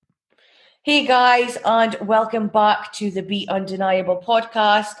Hey guys, and welcome back to the Be Undeniable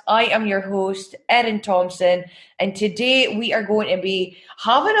podcast. I am your host, Erin Thompson, and today we are going to be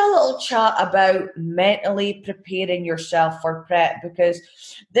having a little chat about mentally preparing yourself for prep because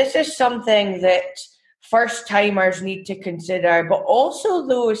this is something that first timers need to consider, but also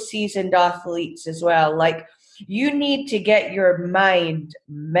those seasoned athletes as well. Like, you need to get your mind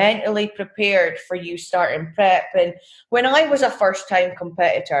mentally prepared for you starting prep. And when I was a first time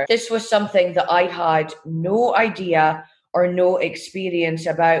competitor, this was something that I had no idea or no experience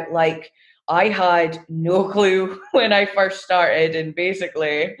about. Like, I had no clue when I first started, and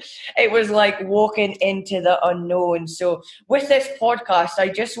basically, it was like walking into the unknown. So, with this podcast, I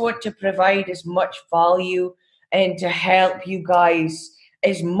just want to provide as much value and to help you guys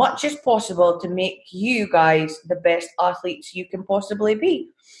as much as possible to make you guys the best athletes you can possibly be.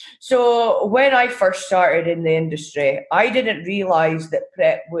 So when I first started in the industry, I didn't realize that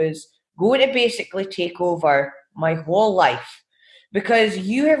prep was going to basically take over my whole life because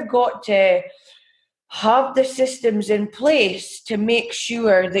you have got to have the systems in place to make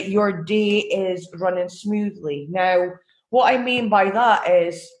sure that your day is running smoothly. Now, what I mean by that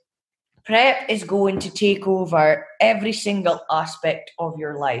is prep is going to take over every single aspect of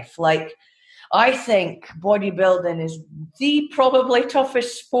your life. Like, I think bodybuilding is the probably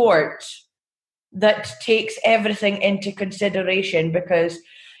toughest sport that takes everything into consideration because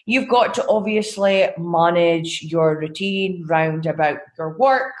you've got to obviously manage your routine round about your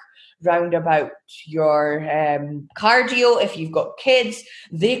work, round about your cardio. If you've got kids,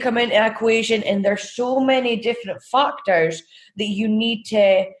 they come into equation, and there's so many different factors that you need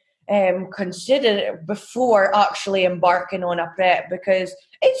to consider before actually embarking on a prep because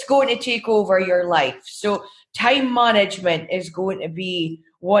it's going to take over your life. So time management is going to be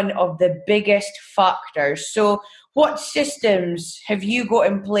one of the biggest factors. So what systems have you got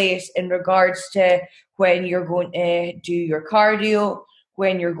in place in regards to when you're going to do your cardio,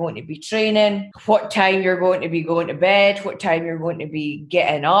 when you're going to be training, what time you're going to be going to bed, what time you're going to be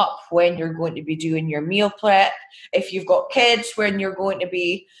getting up, when you're going to be doing your meal prep, if you've got kids, when you're going to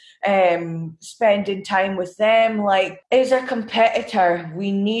be spending time with them. Like, as a competitor,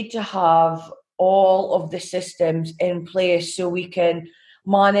 we need to have all of the systems in place so we can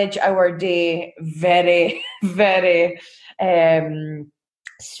manage our day very, very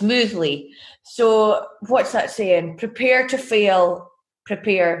smoothly. So, what's that saying? Prepare to fail,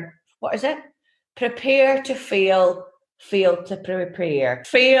 prepare. What is it? Prepare to fail, fail to prepare.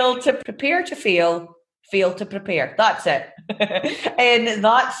 Fail to prepare to fail to prepare. That's it. And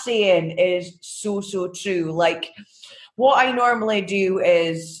that saying is so true. Like, what I normally do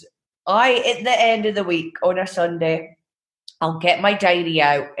is at the end of the week on a Sunday, I'll get my diary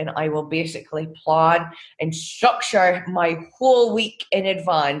out and I will basically plan and structure my whole week in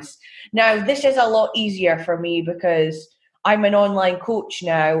advance. Now, this is a lot easier for me because I'm an online coach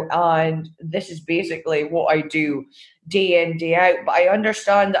now, and this is basically what I do day in, day out. But I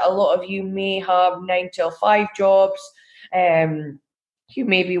understand that a lot of you may have 9 to 5 jobs. You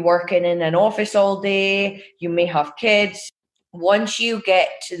may be working in an office all day. You may have kids. Once you get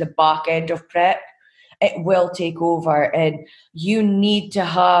to the back end of prep, it will take over, and you need to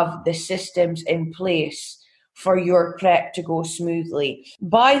have the systems in place for your prep to go smoothly.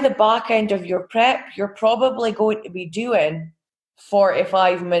 By the back end of your prep, you're probably going to be doing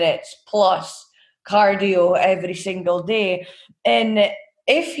 45 minutes plus cardio every single day. And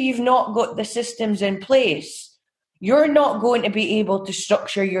if you've not got the systems in place, you're not going to be able to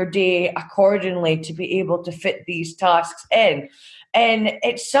structure your day accordingly to be able to fit these tasks in. And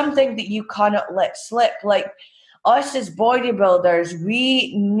it's something that you cannot let slip. Like, us as bodybuilders,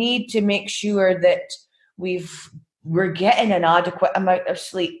 we need to make sure that we're getting an adequate amount of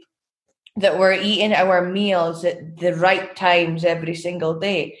sleep, that we're eating our meals at the right times every single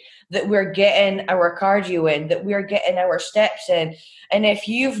day, that we're getting our cardio in, that we're getting our steps in. And if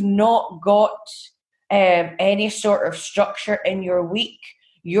you've not got any sort of structure in your week,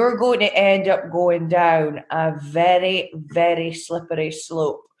 you're going to end up going down a very, very slippery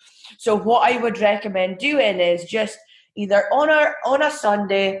slope. So what I would recommend doing is just either on a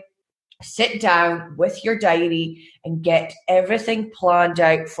Sunday, sit down with your diary and get everything planned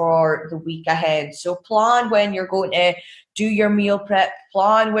out for the week ahead. So plan when you're going to do your meal prep,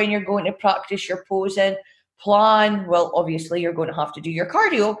 plan when you're going to practice your posing, plan, well, obviously you're going to have to do your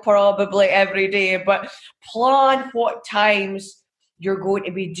cardio probably every day, but plan what times you're going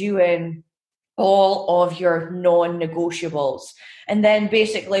to be doing all of your non-negotiables. And then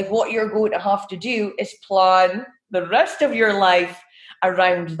basically what you're going to have to do is plan the rest of your life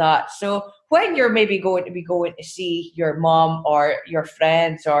around that. So when you're maybe going to be going to see your mom or your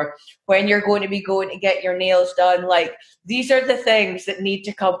friends, or when you're going to be going to get your nails done. Like, these are the things that need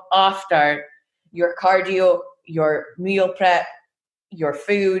to come after your cardio, your meal prep, your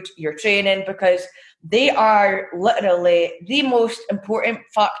food, your training, because they are literally the most important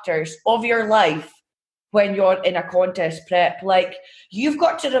factors of your life when you're in a contest prep. Like, you've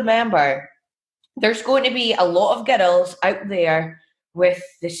got to remember, there's going to be a lot of girls out there with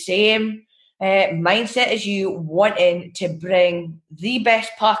the same mindset as you, wanting to bring the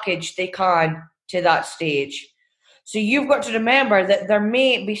best package they can to that stage. So you've got to remember that there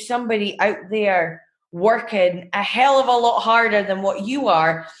may be somebody out there working a hell of a lot harder than what you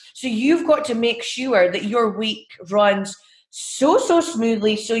are. So you've got to make sure that your week runs so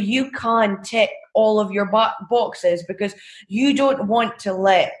smoothly so you can tick all of your boxes, because you don't want to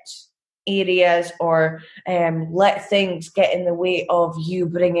let areas or let things get in the way of you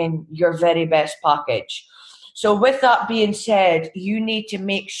bringing your very best package. So with that being said, you need to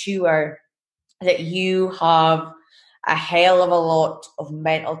make sure that you have a hell of a lot of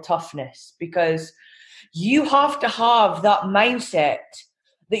mental toughness, because you have to have that mindset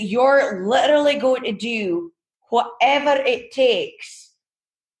that you're literally going to do whatever it takes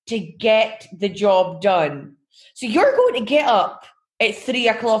to get the job done. So you're going to get up at 3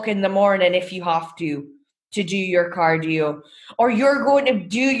 o'clock in the morning if you have to do your cardio, or you're going to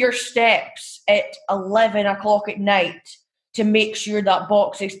do your steps at 11 o'clock at night to make sure that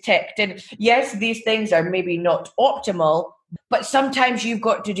box is ticked. And yes, these things are maybe not optimal, but sometimes you've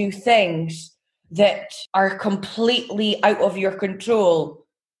got to do things that are completely out of your control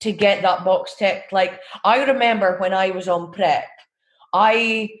to get that box ticked. Like, I remember when I was on prep,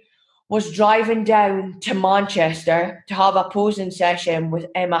 I was driving down to Manchester to have a posing session with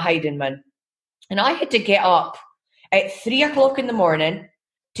Emma Heidenman. And I had to get up at 3 o'clock in the morning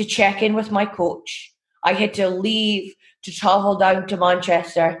to check in with my coach. I had to leave to travel down to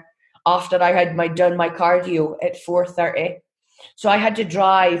Manchester after I had done my cardio at 4:30. So I had to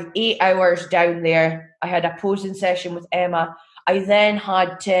drive 8 hours down there. I had a posing session with Emma. I then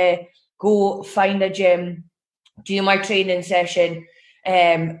had to go find a gym, do my training session,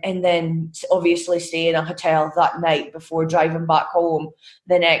 and then obviously stay in a hotel that night before driving back home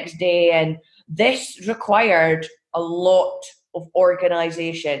the next day. And this required a lot of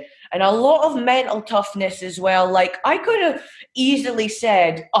organisation and a lot of mental toughness as well. Like, I could have easily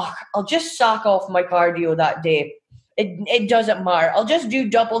said, oh, I'll just sack off my cardio that day. It doesn't matter. I'll just do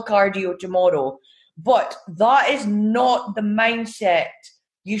double cardio tomorrow. But that is not the mindset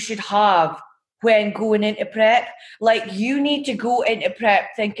you should have when going into prep. Like, you need to go into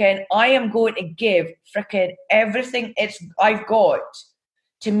prep thinking, I am going to give freaking everything I've got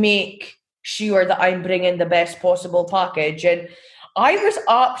to make sure that I'm bringing the best possible package. And I was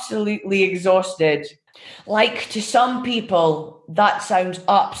absolutely exhausted. Like, to some people, that sounds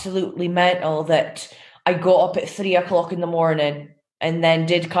absolutely mental that I got up at 3 o'clock in the morning and then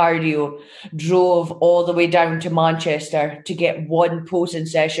did cardio, drove all the way down to Manchester to get one posing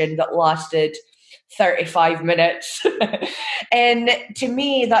session that lasted 35 minutes. And to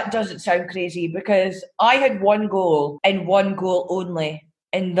me, that doesn't sound crazy, because I had one goal and one goal only,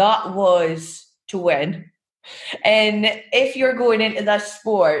 and that was to win. And if you're going into this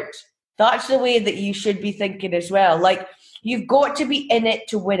sport, that's the way that you should be thinking as well. Like, you've got to be in it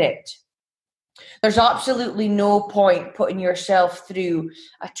to win it. There's absolutely no point putting yourself through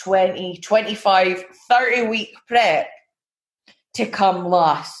a 20, 25, 30 week prep to come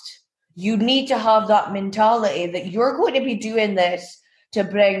last. You need to have that mentality that you're going to be doing this to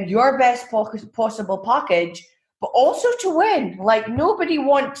bring your best possible package, but also to win. Like, nobody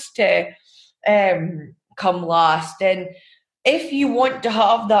wants to come last. And if you want to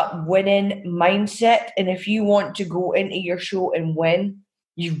have that winning mindset, and if you want to go into your show and win,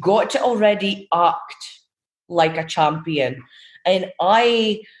 you've got to already act like a champion. And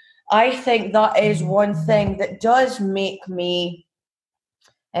I think that is one thing that does make me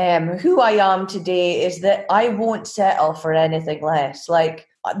who I am today, is that I won't settle for anything less. Like,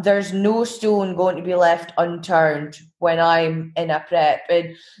 there's no stone going to be left unturned when I'm in a prep.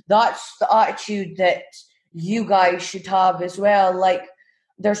 And that's the attitude that you guys should have as well. Like,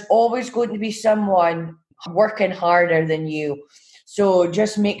 there's always going to be someone working harder than you. So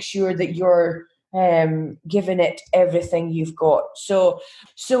just make sure that you're giving it everything you've got. So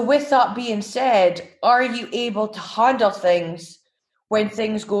with that being said, are you able to handle things when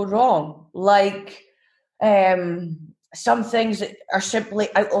things go wrong? Like, some things that are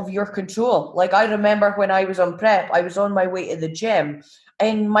simply out of your control. Like, I remember when I was on prep, I was on my way to the gym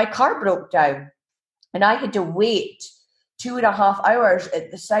and my car broke down and I had to wait 2.5 hours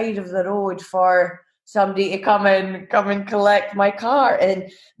at the side of the road for somebody to come and collect my car. And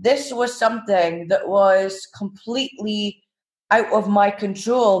this was something that was completely out of my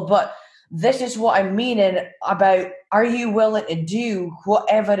control. But this is what I'm meaning about, are you willing to do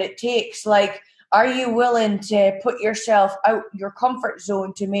whatever it takes? Like, are you willing to put yourself out your comfort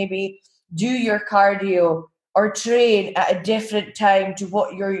zone to maybe do your cardio or train at a different time to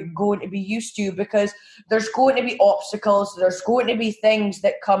what you're going to be used to? Because there's going to be obstacles, there's going to be things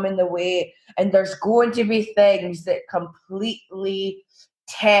that come in the way, and there's going to be things that completely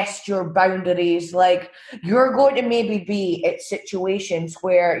test your boundaries. Like, you're going to maybe be at situations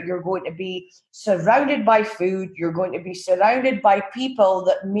where you're going to be surrounded by food, you're going to be surrounded by people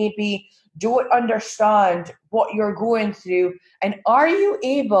that maybe don't understand what you're going through. And are you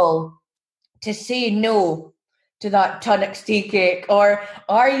able to say no to that tonic tea cake? Or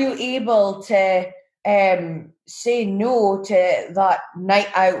are you able to say no to that night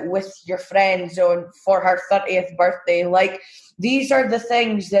out with your friends for her 30th birthday? Like, these are the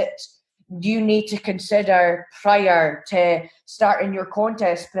things that you need to consider prior to starting your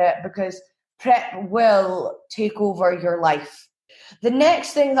contest prep, because prep will take over your life. The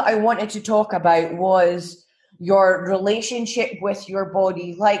next thing that I wanted to talk about was your relationship with your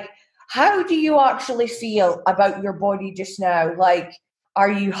body. Like, how do you actually feel about your body just now? Like, are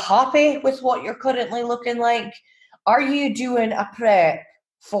you happy with what you're currently looking like? Are you doing a prep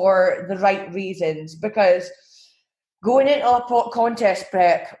for the right reasons? Because going into a contest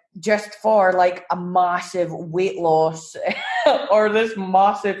prep just for like a massive weight loss or this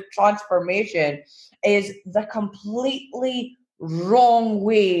massive transformation is the completely wrong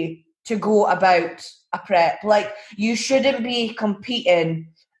way to go about a prep. Like, you shouldn't be competing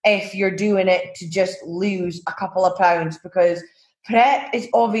if you're doing it to just lose a couple of pounds, because prep is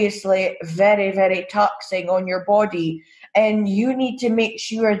obviously very, very taxing on your body, and you need to make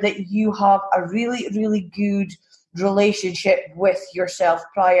sure that you have a really, really good relationship with yourself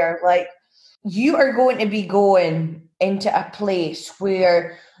prior. Like, you are going to be going into a place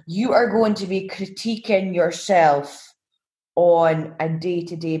where you are going to be critiquing yourself on a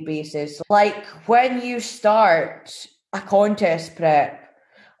day-to-day basis. Like, when you start a contest prep,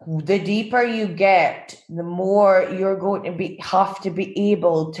 the deeper you get, the more you're going to have to be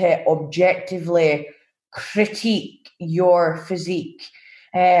able to objectively critique your physique.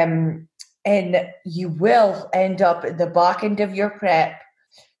 And you will end up at the back end of your prep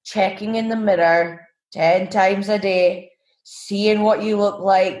checking in the mirror 10 times a day, seeing what you look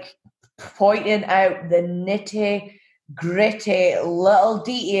like, pointing out the nitty gritty little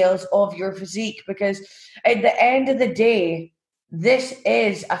details of your physique, because at the end of the day, this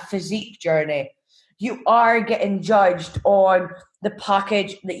is a physique journey. You are getting judged on the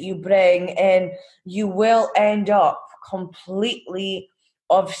package that you bring, and you will end up completely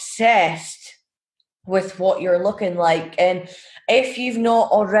obsessed with what you're looking like. And if you've not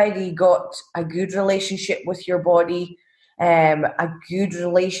already got a good relationship with your body, a good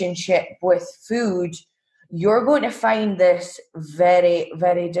relationship with food, you're going to find this very,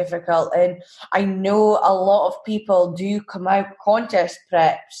 very difficult. And I know a lot of people do come out contest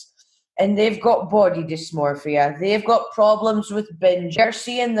preps and they've got body dysmorphia, they've got problems with binge, they're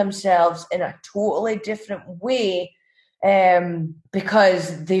seeing themselves in a totally different way,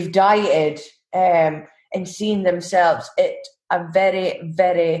 because they've dieted, and seen themselves at a very,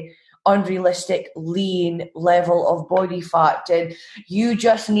 very unrealistic lean level of body fat. And you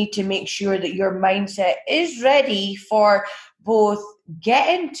just need to make sure that your mindset is ready for both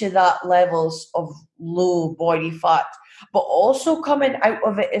getting to that levels of low body fat, but also coming out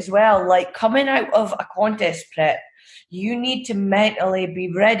of it as well. Like, coming out of a contest prep, you need to mentally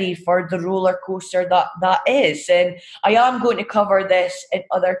be ready for the roller coaster that is. And I am going to cover this in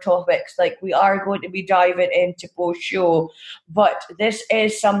other topics. Like, we are going to be diving into post show, but this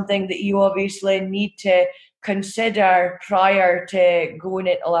is something that you obviously need to consider prior to going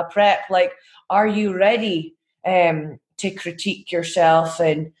into a prep. Like, are you ready to critique yourself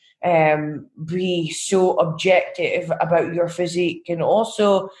and be so objective about your physique? And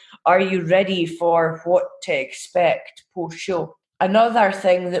also, are you ready for what to expect post show? Another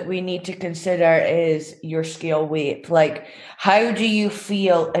thing that we need to consider is your scale weight. Like, how do you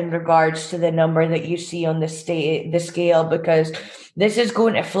feel in regards to the number that you see on the scale? Because this is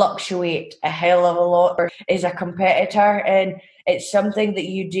going to fluctuate a hell of a lot as a competitor, and it's something that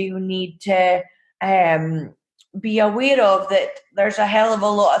you do need to be aware of, that there's a hell of a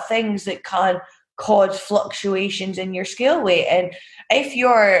lot of things that can cause fluctuations in your scale weight. And if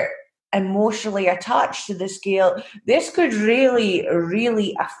you're emotionally attached to the scale, this could really,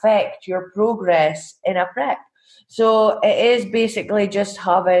 really affect your progress in a prep. So it is basically just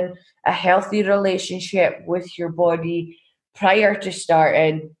having a healthy relationship with your body prior to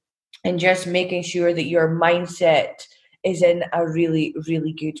starting, and just making sure that your mindset is in a really,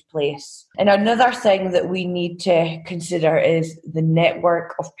 really good place. And another thing that we need to consider is the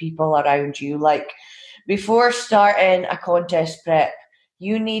network of people around you. Like, before starting a contest prep,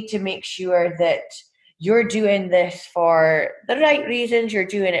 you need to make sure that you're doing this for the right reasons, you're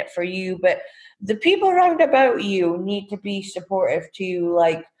doing it for you, but the people around about you need to be supportive too.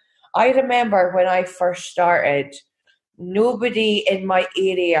 Like, I remember when I first started, nobody in my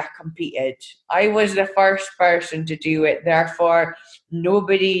area competed. I was the first person to do it, therefore,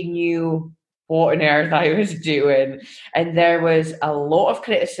 nobody knew what on earth I was doing. And there was a lot of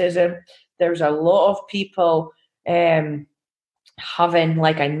criticism. There was a lot of people having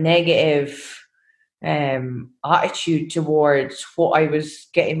like a negative attitude towards what I was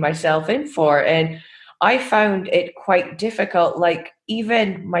getting myself in for. And I found it quite difficult. Like,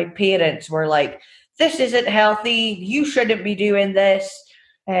 even my parents were like, this isn't healthy. You shouldn't be doing this.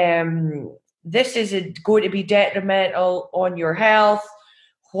 This isn't going to be detrimental on your health,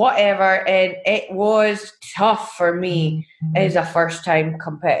 whatever. And it was tough for me as a first time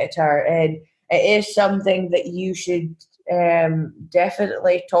competitor. And it is something that you should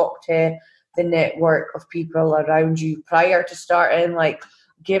definitely talk to the network of people around you prior to starting. Like,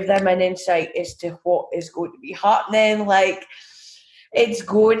 give them an insight as to what is going to be happening. Like, it's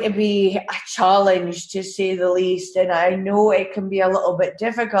going to be a challenge, to say the least. And I know it can be a little bit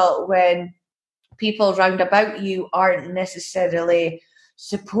difficult when people round about you aren't necessarily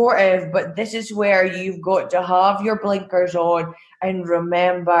supportive, but this is where you've got to have your blinkers on and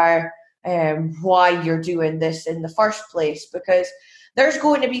remember why you're doing this in the first place, because there's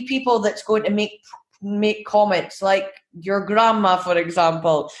going to be people that's going to make comments, like your grandma, for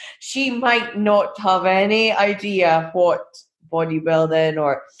example. She might not have any idea what bodybuilding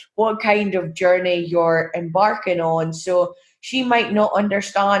or what kind of journey you're embarking on, so she might not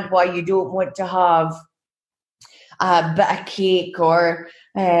understand why you don't want to have a bit of cake or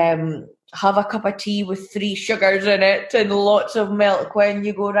have a cup of tea with 3 sugars in it and lots of milk when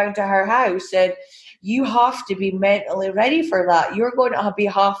you go round to her house. And you have to be mentally ready for that. You're going to have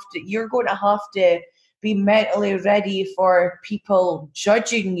to be mentally ready for people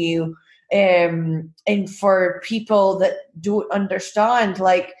judging you, and for people that don't understand.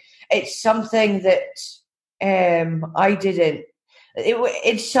 Like, it's something that I didn't.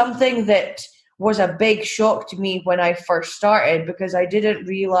 It's something that was a big shock to me when I first started, because I didn't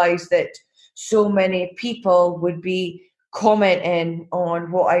realize that so many people would be commenting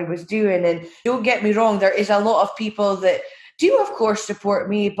on what I was doing. And don't get me wrong, there is a lot of people that do, of course, support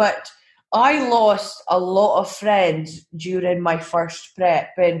me, but I lost a lot of friends during my first prep,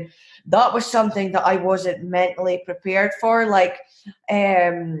 and that was something that I wasn't mentally prepared for. Like,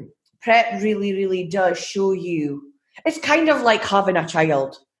 prep really, really does show you. It's kind of like having a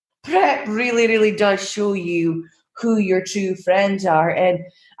child. Prep really, really does show you who your true friends are. And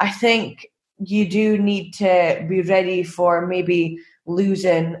I think you do need to be ready for maybe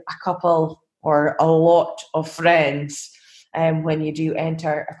losing a couple or a lot of friends when you do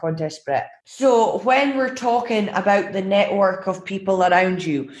enter a contest prep. So when we're talking about the network of people around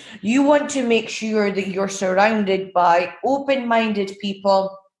you, you want to make sure that you're surrounded by open-minded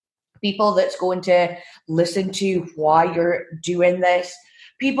people, people that's going to listen to why you're doing this,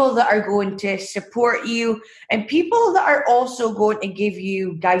 people that are going to support you, and people that are also going to give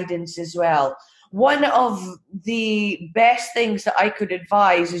you guidance as well. One of the best things that I could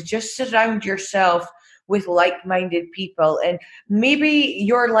advise is just surround yourself with like-minded people. And maybe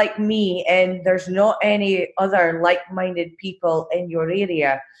you're like me and there's not any other like-minded people in your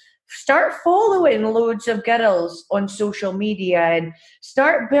area. Start following loads of girls on social media and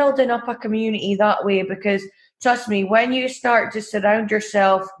start building up a community that way, because trust me, when you start to surround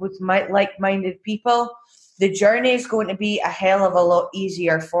yourself with like-minded people, the journey is going to be a hell of a lot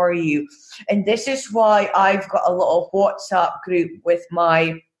easier for you. And this is why I've got a little WhatsApp group with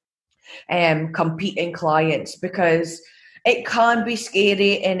my competing clients, because it can be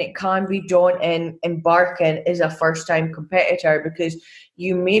scary and it can be daunting embarking as a first-time competitor, because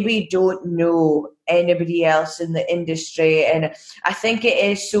you maybe don't know anybody else in the industry. And I think it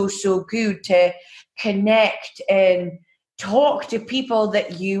is so good to connect and talk to people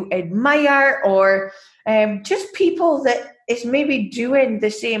that you admire, or just people that is maybe doing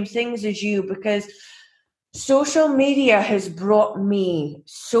the same things as you, because social media has brought me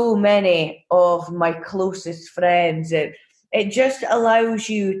so many of my closest friends, and it just allows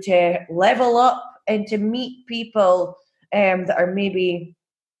you to level up and to meet people that are maybe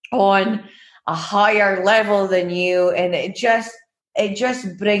on a higher level than you, and it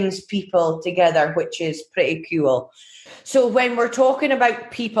just brings people together, which is pretty cool. So when we're talking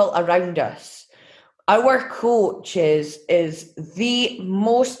about people around us, our coaches is the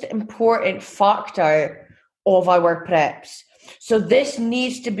most important factor of our preps. So this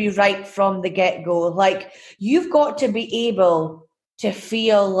needs to be right from the get-go. Like, you've got to be able to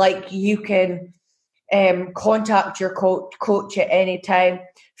feel like you can contact your coach at any time,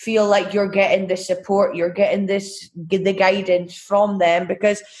 feel like you're getting the support, you're getting the guidance from them,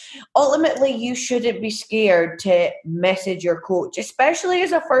 because ultimately you shouldn't be scared to message your coach, especially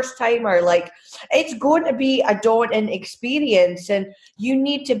as a first timer. Like, it's going to be a daunting experience, and you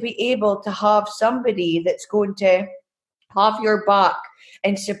need to be able to have somebody that's going to have your back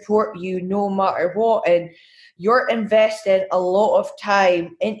and support you no matter what. And you're investing a lot of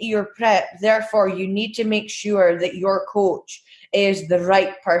time into your prep. Therefore, you need to make sure that your coach is the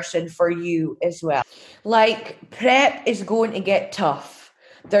right person for you as well. Like, prep is going to get tough.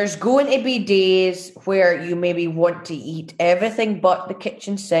 There's going to be days where you maybe want to eat everything but the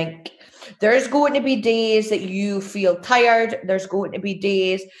kitchen sink. There's going to be days that you feel tired. There's going to be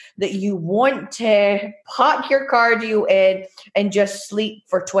days that you want to pack your cardio in and just sleep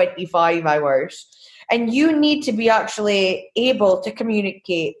for 25 hours. And you need to be actually able to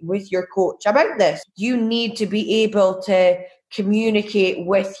communicate with your coach about this. You need to be able to communicate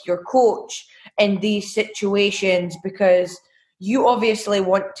with your coach in these situations, because you obviously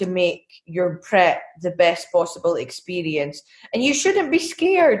want to make your prep the best possible experience, and you shouldn't be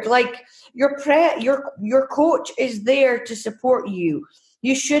scared. Like, your coach is there to support you.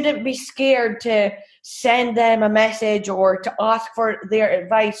 You shouldn't be scared to send them a message or to ask for their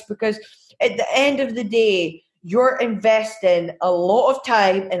advice, because at the end of the day, you're investing a lot of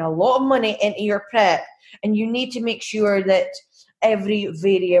time and a lot of money into your prep, and you need to make sure that every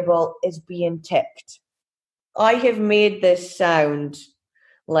variable is being ticked. I have made this sound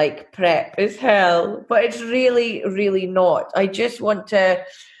like prep is hell, but it's really, really not. I just want to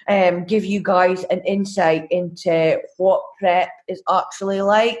give you guys an insight into what prep is actually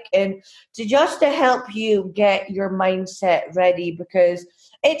like, and to help you get your mindset ready, because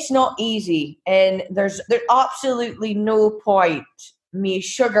it's not easy, and there's absolutely no point me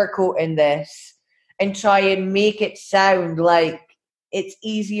sugarcoating this and try and make it sound like it's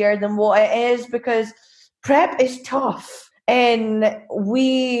easier than what it is, because prep is tough, and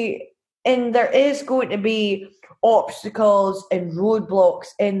there is going to be obstacles and roadblocks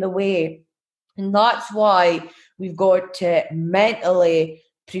in the way. And that's why we've got to mentally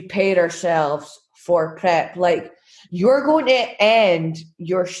prepare ourselves for prep. Like, you're going to end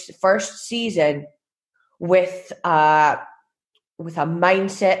your first season with a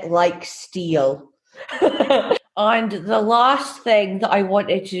mindset like steel. And the last thing that I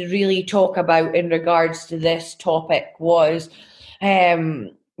wanted to really talk about in regards to this topic was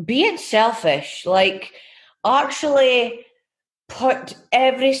being selfish. Like, actually put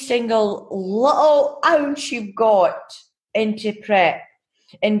every single little ounce you've got into prep.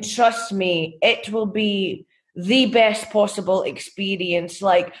 And trust me, it will be the best possible experience.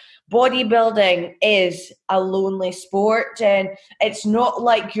 Like, bodybuilding is a lonely sport, and it's not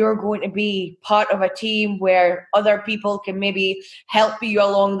like you're going to be part of a team where other people can maybe help you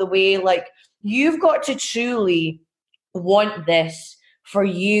along the way. Like, you've got to truly want this for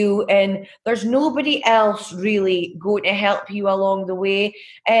you, and there's nobody else really going to help you along the way.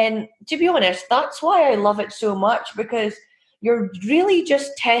 And to be honest, that's why I love it so much, because you're really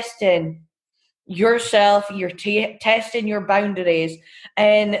just testing yourself, you're testing your boundaries,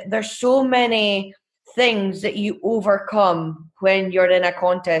 and there's so many things that you overcome when you're in a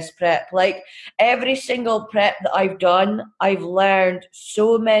contest prep. Like, every single prep that I've done, I've learned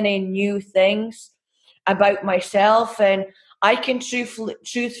so many new things about myself, and I can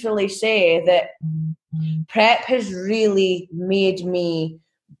truthfully say that prep has really made me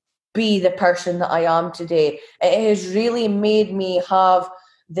be the person that I am today. It has really made me have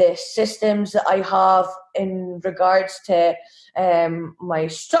the systems that I have in regards to my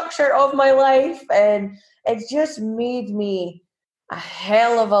structure of my life, and it's just made me a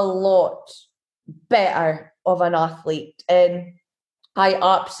hell of a lot better of an athlete. And I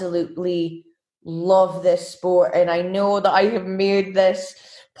absolutely love this sport, and I know that I have made this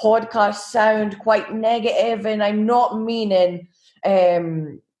podcast sound quite negative, and I'm not meaning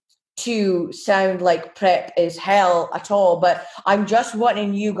to sound like prep is hell at all, but I'm just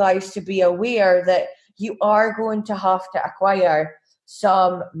wanting you guys to be aware that you are going to have to acquire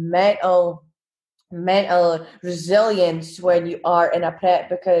some mental resilience when you are in a prep,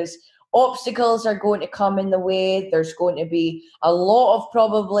 because obstacles are going to come in the way. There's going to be a lot of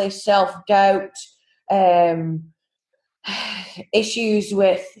probably self-doubt, issues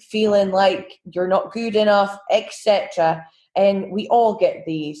with feeling like you're not good enough, etc. And we all get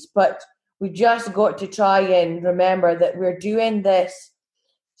these, but we just got to try and remember that we're doing this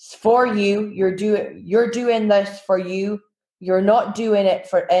for you. You're doing this for you. You're not doing it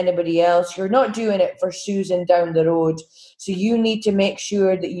for anybody else. You're not doing it for Susan down the road. So you need to make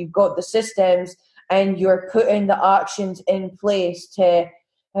sure that you've got the systems and you're putting the actions in place to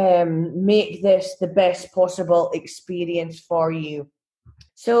make this the best possible experience for you.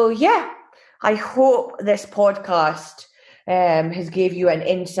 So yeah, I hope this podcast has gave you an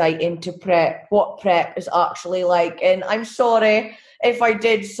insight into prep, what prep is actually like. And I'm sorry if I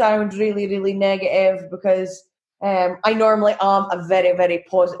did sound really, really negative, because I normally am a very, very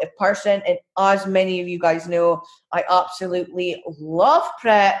positive person. And as many of you guys know, I absolutely love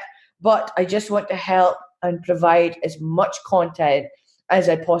prep, but I just want to help and provide as much content as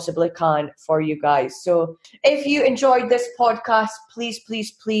I possibly can for you guys. So if you enjoyed this podcast, please,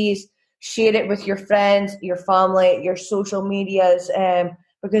 please, please share it with your friends, your family, your social medias,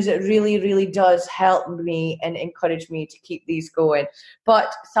 because it really, really does help me and encourage me to keep these going.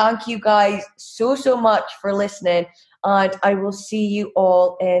 But thank you guys so, so much for listening, and I will see you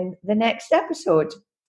all in the next episode.